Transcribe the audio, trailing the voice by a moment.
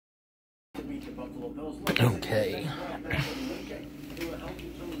Okay.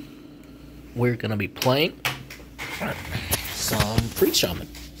 We're going to be playing some Priest Shaman.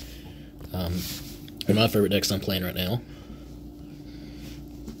 One of my favorite decks I'm playing right now.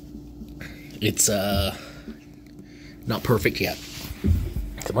 It's not perfect yet.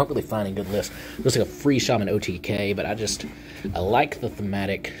 I'm not really finding good lists. Looks like a free Shaman OTK, but I like the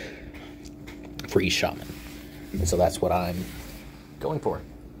thematic free Shaman. And so that's what I'm going for.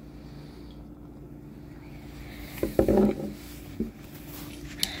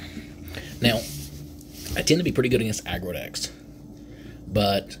 Now, I tend to be pretty good against aggro decks,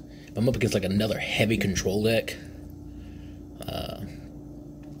 but if I'm up against like another heavy control deck,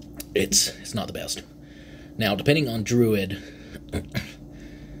 it's not the best. Now, depending on druid,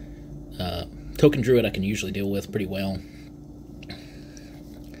 token druid I can usually deal with pretty well,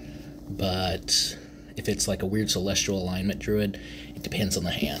 but if it's like a weird celestial alignment druid, it depends on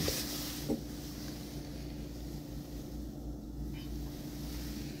the hand.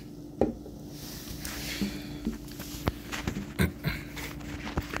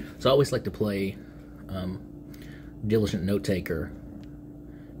 So I always like to play Diligent Note Taker,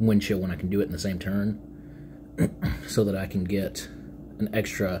 Wind Chill when I can do it in the same turn, so that I can get an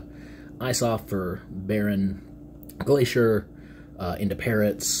extra ice off for Baron Glacier into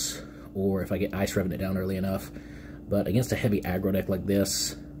Parrots, or if I get Ice Revenant down early enough. But against a heavy aggro deck like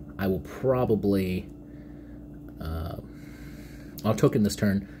this, I will probably I'll token this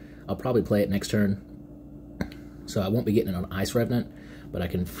turn. I'll probably play it next turn, so I won't be getting it on Ice Revenant, but I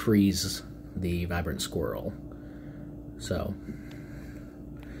can freeze the Vibrant Squirrel. So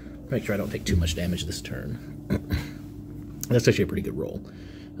make sure I don't take too much damage this turn. That's actually a pretty good roll.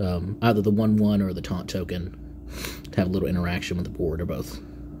 Either the 1/1 or the taunt token to have a little interaction with the board are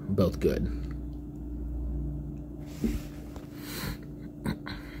both good.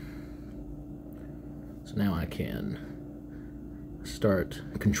 So now I can start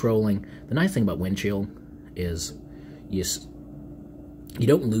controlling. The nice thing about Wind Chill is you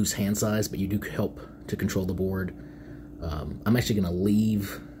don't lose hand size, but you do help to control the board. I'm actually going to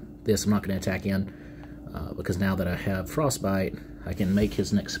leave this. I'm not going to attack in, because now that I have Frostbite, I can make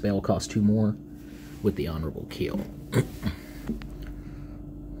his next spell cost 2 more with the Honorable Kill.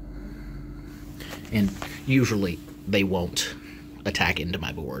 And usually they won't attack into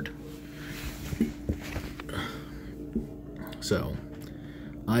my board. So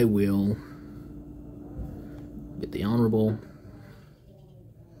I will get the Honorable.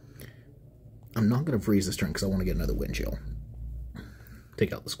 I'm not going to freeze this turn because I want to get another Wind Chill.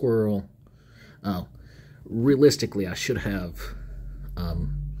 Take out the Squirrel. Oh, realistically, I should have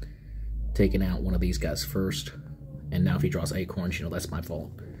taken out one of these guys first. And now if he draws Acorns, you know, that's my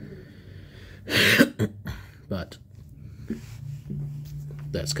fault. But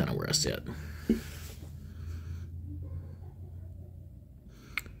that's kind of where I sit.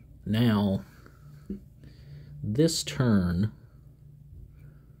 Now, this turn,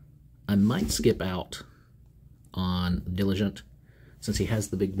 I might skip out on Diligent, since he has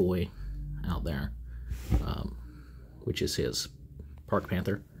the big boy out there, which is his Park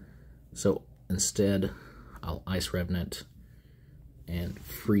Panther. So instead, I'll Ice Revenant and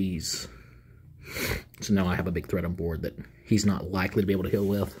freeze. So now I have a big threat on board that he's not likely to be able to heal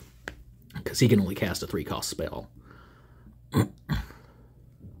with, because he can only cast a 3-cost spell.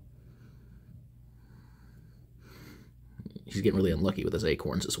 He's getting really unlucky with his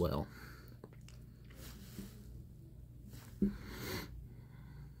Acorns as well.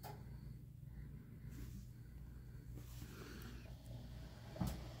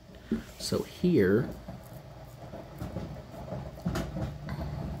 So here,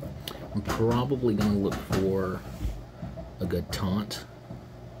 I'm probably going to look for a good taunt.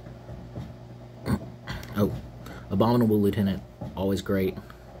 Oh, Abominable Lieutenant, always great.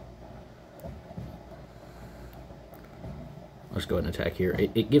 I'll just go ahead and attack here.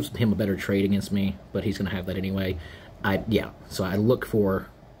 It gives him a better trade against me, but he's going to have that anyway. So I look for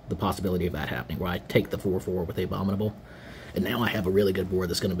the possibility of that happening, where I take the 4/4 with the Abominable. And now I have a really good board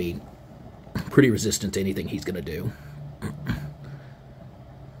that's going to be pretty resistant to anything he's going to do.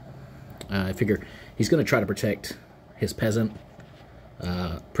 I figure he's going to try to protect his Peasant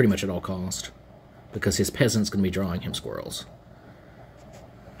pretty much at all cost, because his Peasant's going to be drawing him Squirrels.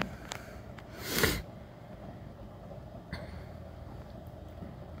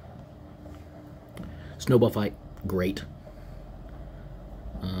 Snowball Fight, great.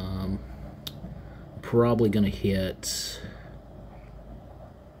 Probably going to hit...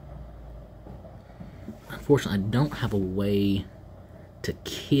 Unfortunately, I don't have a way to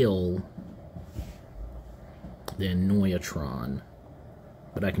kill the Annoyatron,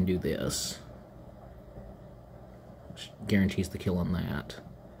 but I can do this. guarantees the kill on that.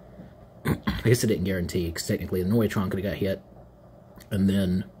 I guess it didn't guarantee, because technically the Noyatron could have got hit, and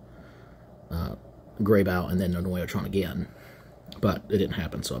then Graybow, and then the Noyatron again. But it didn't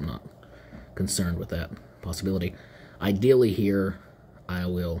happen, so I'm not concerned with that possibility. Ideally here, I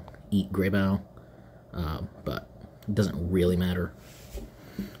will eat Graybow, but it doesn't really matter.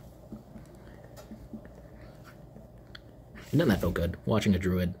 And doesn't that feel good, watching a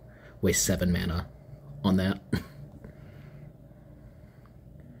druid waste 7 mana on that?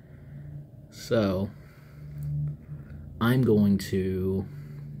 So, I'm going to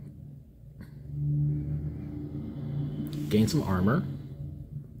gain some armor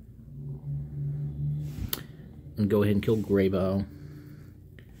and go ahead and kill Graybow.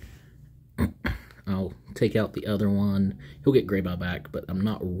 I'll take out the other one. He'll get Graybow back, but I'm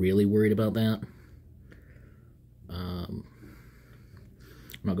not really worried about that.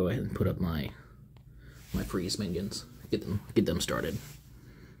 I'll go ahead and put up my freeze minions. Get them started.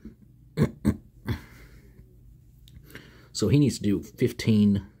 So he needs to do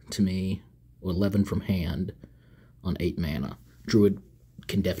 15 to me, or 11 from hand on 8 mana. Druid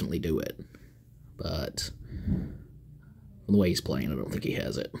can definitely do it, but the way he's playing, I don't think he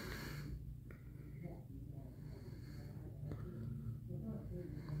has it.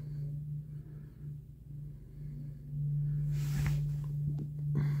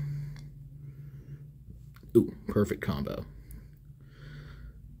 Ooh, perfect combo.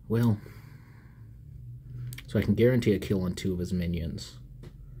 Well, so I can guarantee a kill on 2 of his minions.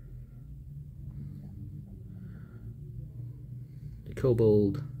 The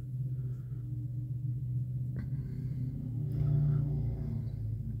Kobold.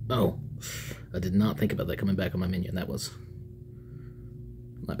 Oh, I did not think about that coming back on my minion. That was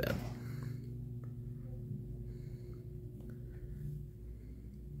my bad.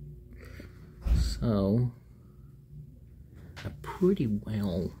 So, I pretty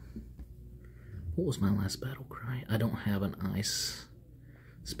well... What was my last battle cry? I don't have an ice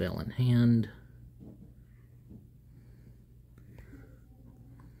spell in hand.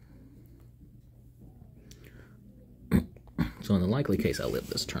 So in the likely case, I live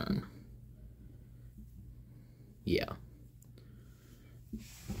this turn. Yeah.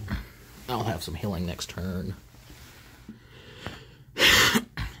 I'll have some healing next turn.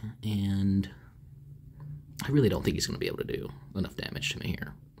 And I really don't think he's going to be able to do enough damage to me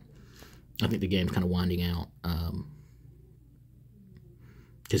here. I think the game's kind of winding out.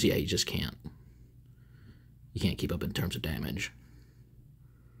 Because, yeah, you just can't. You can't keep up in terms of damage.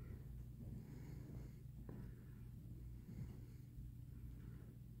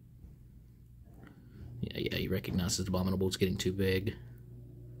 Yeah, he recognizes Abominable's getting too big.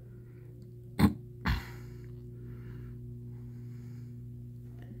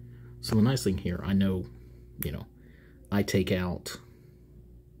 So the nice thing here, I know, I take out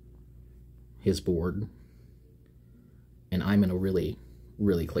his board, and I'm in a really,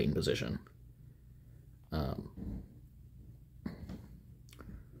 really clean position.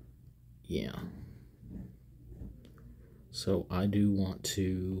 Yeah. So I do want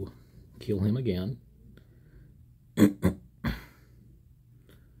to kill him again. And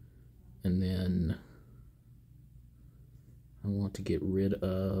then I want to get rid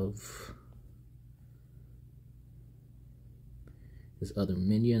of his other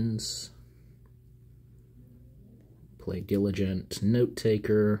minions. Play Diligent, Note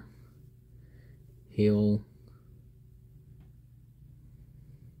Taker, heal,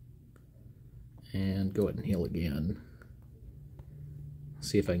 and go ahead and heal again.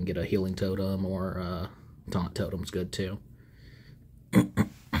 See if I can get a Healing Totem, or Taunt Totem's good too. So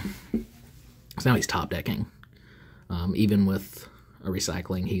now he's top decking. Even with a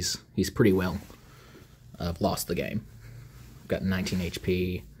recycling, he's pretty well. I've lost the game. I've got 19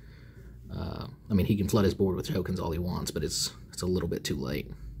 HP. I mean, he can flood his board with tokens all he wants, but it's a little bit too late.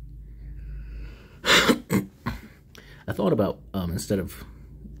 I thought about, instead of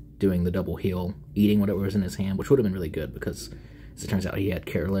doing the double heal, eating whatever was in his hand, which would have been really good, because as it turns out he had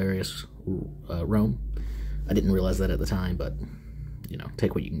Carolarius Roam. I didn't realize that at the time, but,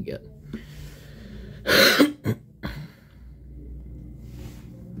 take what you can get.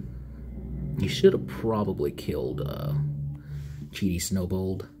 He should have probably killed Cheaty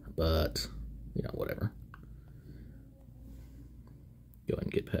Snowbold, but, whatever. Go ahead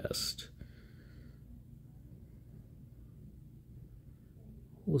and get past.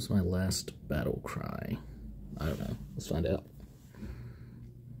 What was my last battle cry? I don't know. Let's find out.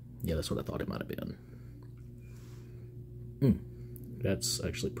 Yeah, that's what I thought it might have been. That's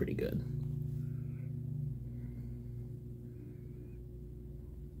actually pretty good.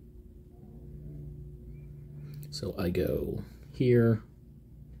 So I go here,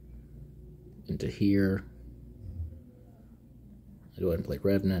 into here. I go ahead and play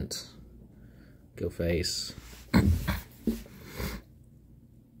Revenant, go face.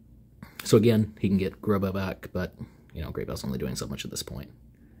 So again, he can get Grubba back, but, you know, Great Bell's only doing so much at this point.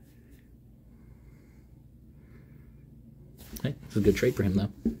 Hey, it's a good trade for him,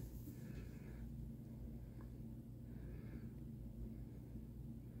 though.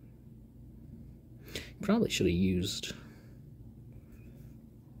 Probably should have used...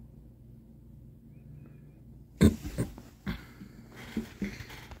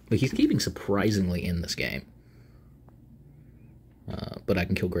 But he's keeping surprisingly in this game. But I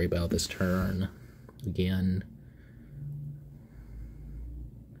can kill Grey Bell this turn again.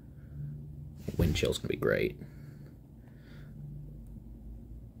 Wind Chill's going to be great.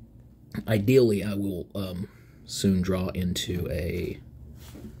 Ideally, I will soon draw into a...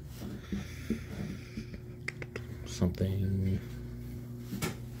 something...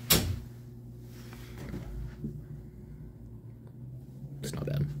 It's not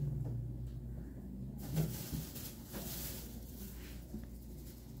bad.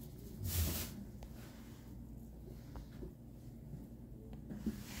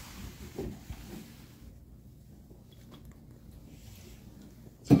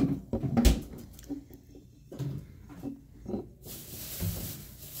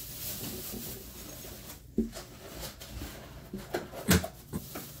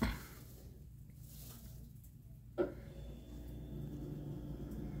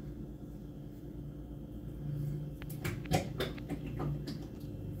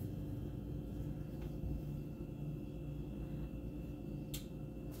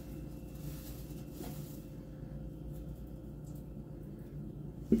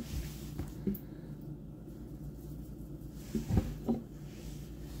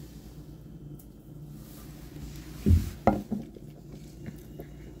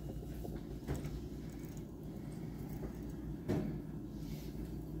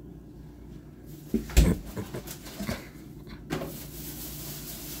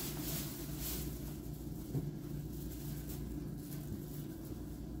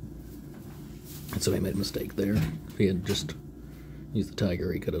 So he made a mistake there. If he had just used the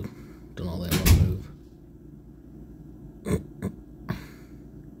tiger, he could have done all that one move.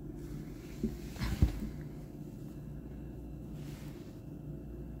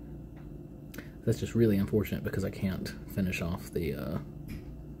 That's just really unfortunate because I can't finish off the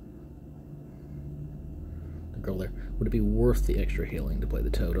girl there. Would it be worth the extra healing to play the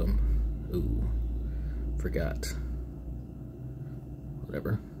totem? Ooh, forgot.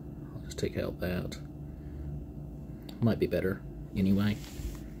 Whatever. I'll just take out that. Might be better anyway.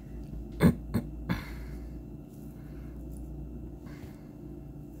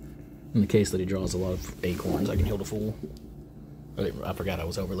 In the case that he draws a lot of acorns, I can heal the fool. I forgot I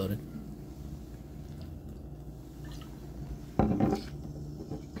was overloaded.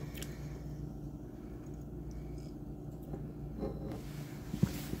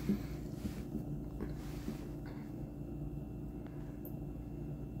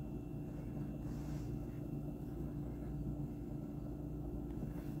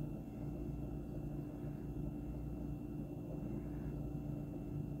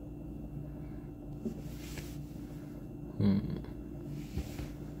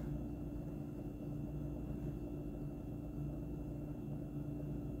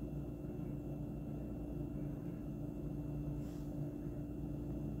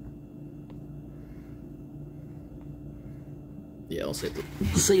 Yeah, I'll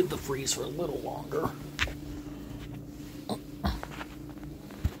save the freeze for a little longer.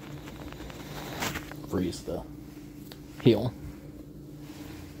 Freeze the heal.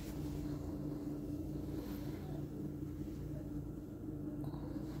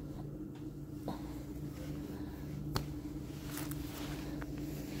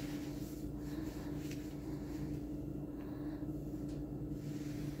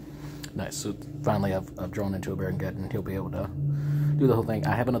 Nice, so finally I've drawn into a bear and gut, and he'll be able to do the whole thing.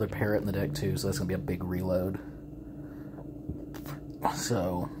 I have another parrot in the deck too, so that's going to be a big reload.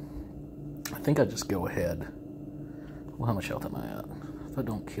 So, I think I just go ahead. Well, how much health am I at? If I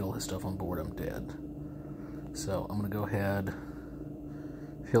don't kill his stuff on board, I'm dead. So, I'm going to go ahead,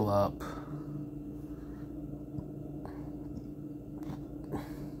 heal up.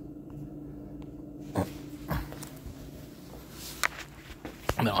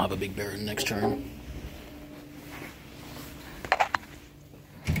 And then I'll have a big bear next turn.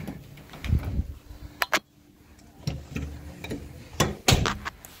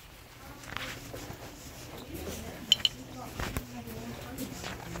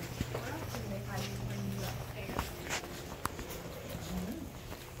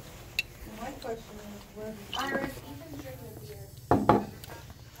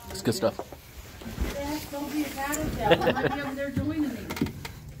 It's good stuff. Yes, don't be a tattletale. I might be over there joining me.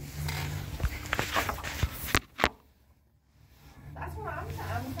 That's what I'm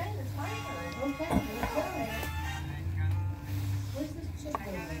saying. It's my turn. Okay, let's go. Where's this chip over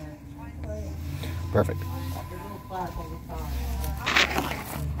there? Perfect. The little plaque on the top.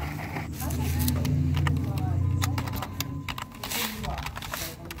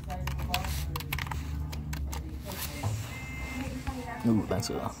 Ooh, that's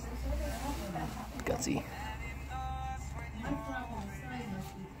gutsy.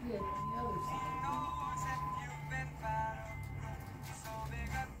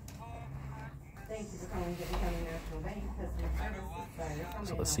 Thank you for calling Getting County National Bank Customer Services.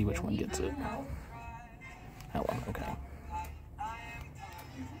 So let's see which one gets it. How long? Okay.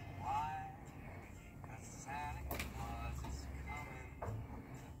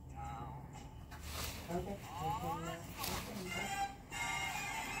 Okay.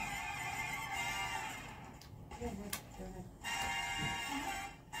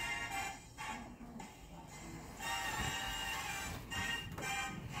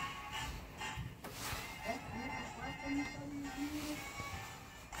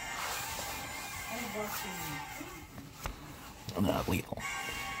 Not lethal.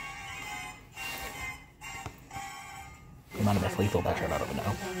 Might have been lethal, but I don't know.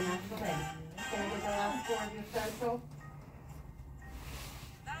 Can I get the last four of your social?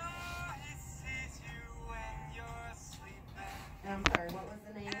 I'm sorry, what was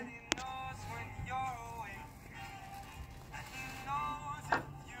the name?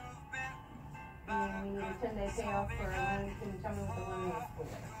 And we need a 10-day payoff for a loan. Can you tell me what the loan was for?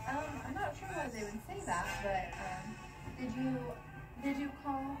 I'm not sure why they would say that, but did you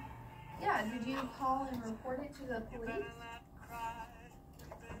call? Yeah, did you call and report it to the police?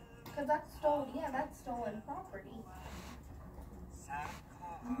 Cause that's stolen. Yeah, that's stolen property.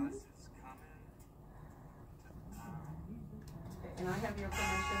 And I have your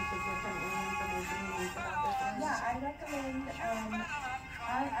permission to give him any information he needs about this one? Yeah, I recommend.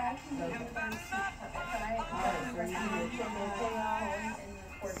 I can get you the receipt of it, but I Alright, so you need a 10-day payoff. and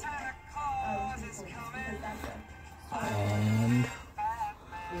report it to the police because that's a. And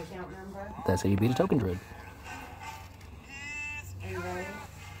The account number? that's how you beat a token druid. Are you ready?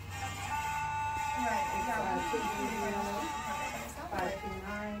 Right. It's Yeah.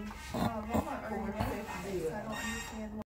 200-529-460. I don't understand